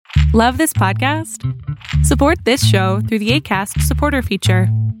Love this podcast? Support this show through the Acast supporter feature.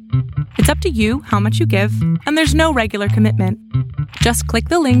 It's up to you how much you give, and there's no regular commitment. Just click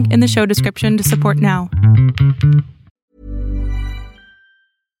the link in the show description to support now.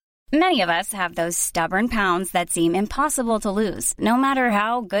 Many of us have those stubborn pounds that seem impossible to lose, no matter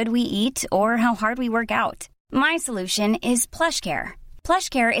how good we eat or how hard we work out. My solution is PlushCare.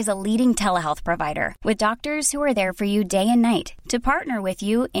 PlushCare is a leading telehealth provider with doctors who are there for you day and night to partner with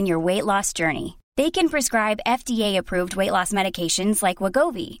you in your weight loss journey. They can prescribe FDA-approved weight loss medications like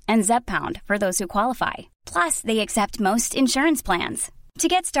Wegovy and Zepbound for those who qualify. Plus, they accept most insurance plans. To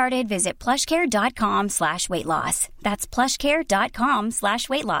get started, visit plushcare.com/weightloss. That's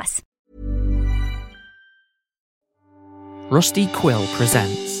plushcare.com/weightloss. Rusty Quill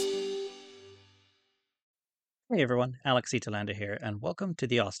presents. Hey everyone, Alex Italander here, and welcome to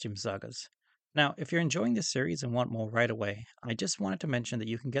the Ostium Sagas. Now, if you're enjoying this series and want more right away, I just wanted to mention that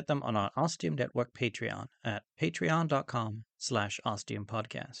you can get them on our Ostium Network Patreon at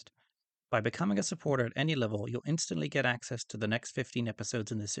patreon.com/ostiumpodcast. By becoming a supporter at any level, you'll instantly get access to the next 15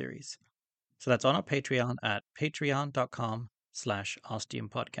 episodes in the series. So that's on our Patreon at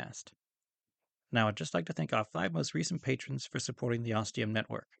patreon.com/ostiumpodcast. Now, I'd just like to thank our 5 most recent patrons for supporting the Ostium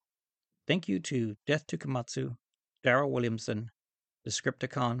Network. Thank you to Death to Komatsu, Darryl Williamson,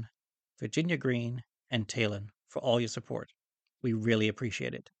 Descripticon, Virginia Green, and Talon for all your support. We really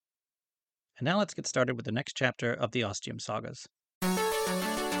appreciate it. And now let's get started with the next chapter of the Ostium Sagas.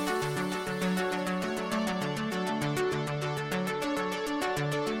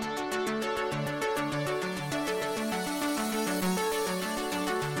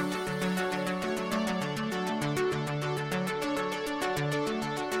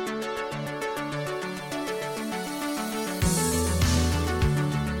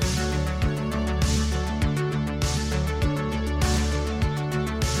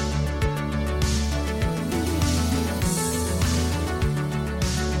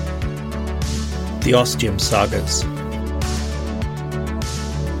 The Ostium Sagas.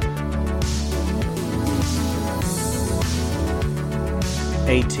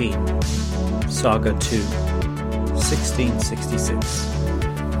 Saga 2, 1666,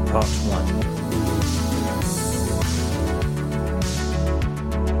 Part 1.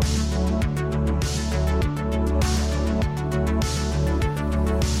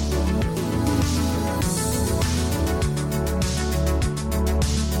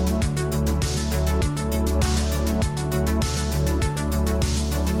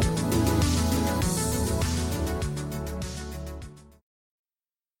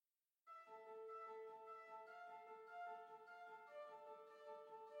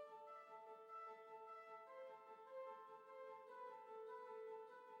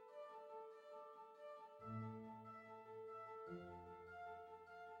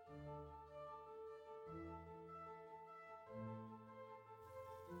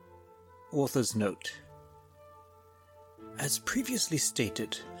 Author's Note. As previously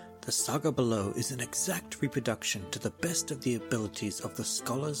stated, the saga below is an exact reproduction to the best of the abilities of the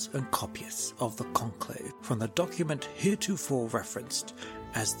scholars and copyists of the Conclave from the document heretofore referenced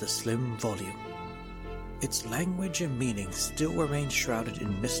as the Slim Volume. Its language and meaning still remain shrouded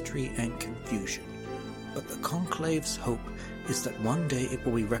in mystery and confusion, but the Conclave's hope is that one day it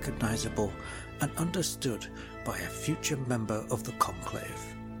will be recognizable and understood by a future member of the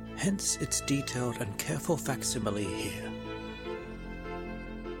Conclave. Hence its detailed and careful facsimile here.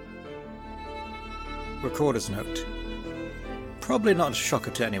 Recorder's Note. Probably not a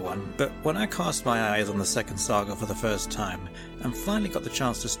shocker to anyone, but when I cast my eyes on the second saga for the first time, and finally got the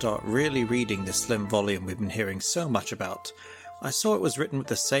chance to start really reading this slim volume we've been hearing so much about, I saw it was written with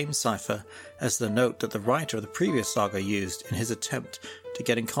the same cipher as the note that the writer of the previous saga used in his attempt to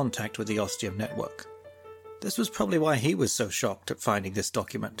get in contact with the Ostium Network. This was probably why he was so shocked at finding this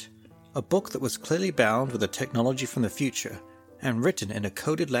document. A book that was clearly bound with a technology from the future, and written in a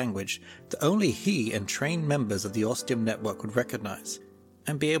coded language that only he and trained members of the Ostium Network would recognize,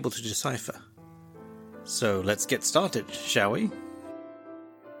 and be able to decipher. So let's get started, shall we?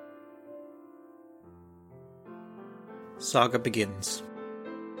 Saga begins.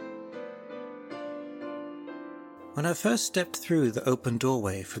 When I first stepped through the open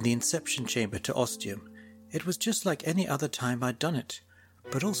doorway from the Inception Chamber to Ostium, it was just like any other time I'd done it,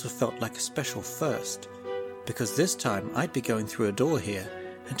 but also felt like a special first, because this time I'd be going through a door here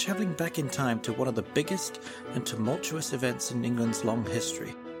and travelling back in time to one of the biggest and tumultuous events in England's long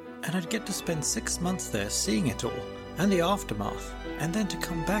history, and I'd get to spend 6 months there seeing it all, and the aftermath, and then to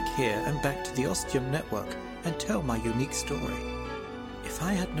come back here and back to the Ostium Network and tell my unique story.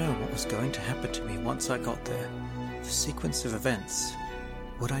 I had known what was going to happen to me once I got there, the sequence of events,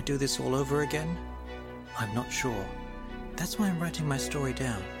 Would I do this all over again? I'm not sure. That's why I'm writing my story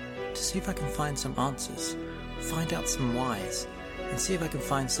down, to see if I can find some answers, find out some whys, and see if I can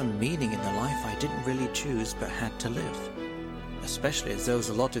find some meaning in the life I didn't really choose but had to live. Especially as those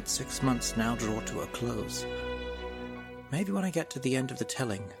allotted 6 months now draw to a close. Maybe when I get to the end of the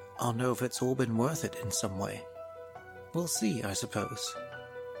telling, I'll know if it's all been worth it in some way. We'll see, I suppose.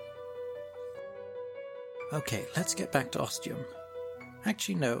 Okay, let's get back to Ostium.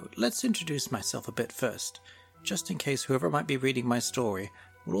 Actually, no, let's introduce myself a bit first, just in case whoever might be reading my story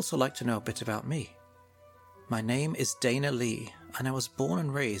would also like to know a bit about me. My name is Dana Lee, and I was born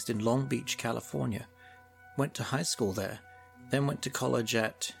and raised in Long Beach, California. Went to high school there, then went to college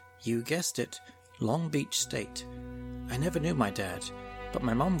at, you guessed it, Long Beach State. I never knew my dad, but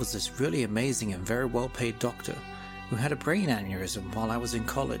my mom was this really amazing and very well-paid doctor who had a brain aneurysm while I was in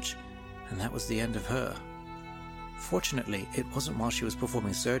college, and that was the end of her. Fortunately, it wasn't while she was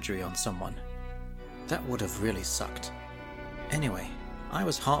performing surgery on someone. That would have really sucked. Anyway, I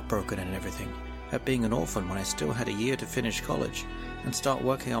was heartbroken and everything at being an orphan when I still had a year to finish college and start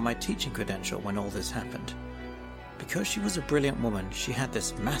working on my teaching credential when all this happened. Because she was a brilliant woman, she had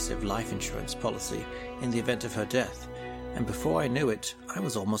this massive life insurance policy in the event of her death, and before I knew it, I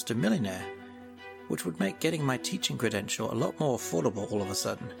was almost a millionaire, which would make getting my teaching credential a lot more affordable all of a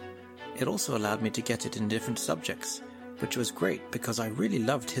sudden. It also allowed me to get it in different subjects, which was great because I really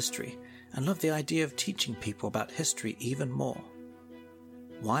loved history and loved the idea of teaching people about history even more.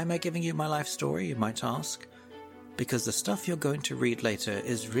 Why am I giving you my life story, you might ask? Because the stuff you're going to read later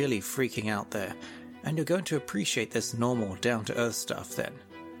is really freaking out there, and you're going to appreciate this normal, down-to-earth stuff then,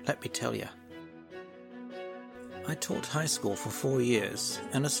 let me tell you. I taught high school for 4 years,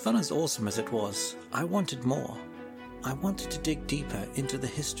 and as fun as awesome as it was, I wanted more. I wanted to dig deeper into the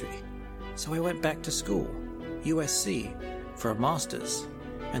history. So I went back to school, USC, for a master's,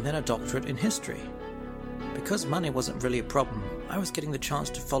 and then a doctorate in history. Because money wasn't really a problem, I was getting the chance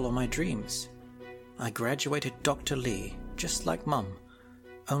to follow my dreams. I graduated Dr. Lee, just like Mum,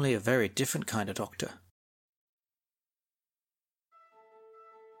 only a very different kind of doctor.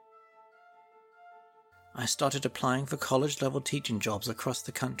 I started applying for college-level teaching jobs across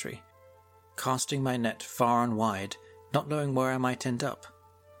the country, casting my net far and wide, not knowing where I might end up.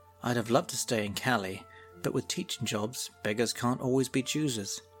 I'd have loved to stay in Cali, but with teaching jobs, beggars can't always be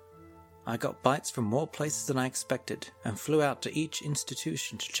choosers. I got bites from more places than I expected, and flew out to each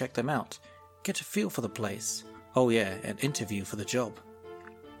institution to check them out, get a feel for the place. Oh yeah, and interview for the job.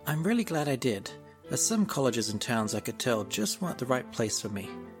 I'm really glad I did, as some colleges and towns I could tell just weren't the right place for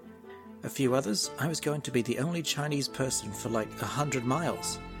me. A few others, I was going to be the only Chinese person for like 100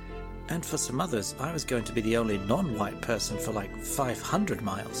 miles. And for some others, I was going to be the only non-white person for like 500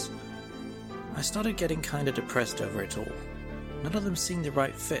 miles. I started getting kinda depressed over it all. None of them seemed the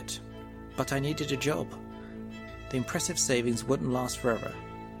right fit, but I needed a job. The impressive savings wouldn't last forever,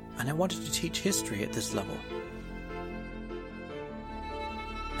 and I wanted to teach history at this level.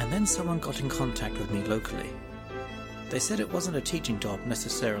 And then someone got in contact with me locally. They said it wasn't a teaching job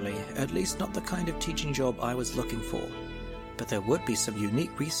necessarily, at least not the kind of teaching job I was looking for, but there would be some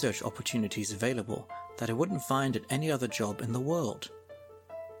unique research opportunities available that I wouldn't find at any other job in the world.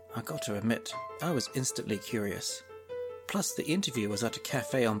 I got to admit, I was instantly curious. Plus, the interview was at a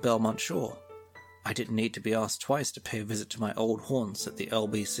cafe on Belmont Shore. I didn't need to be asked twice to pay a visit to my old haunts at the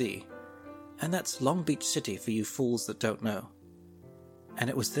LBC. And that's Long Beach City for you fools that don't know.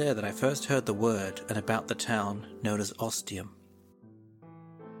 And it was there that I first heard the word and about the town known as Ostium.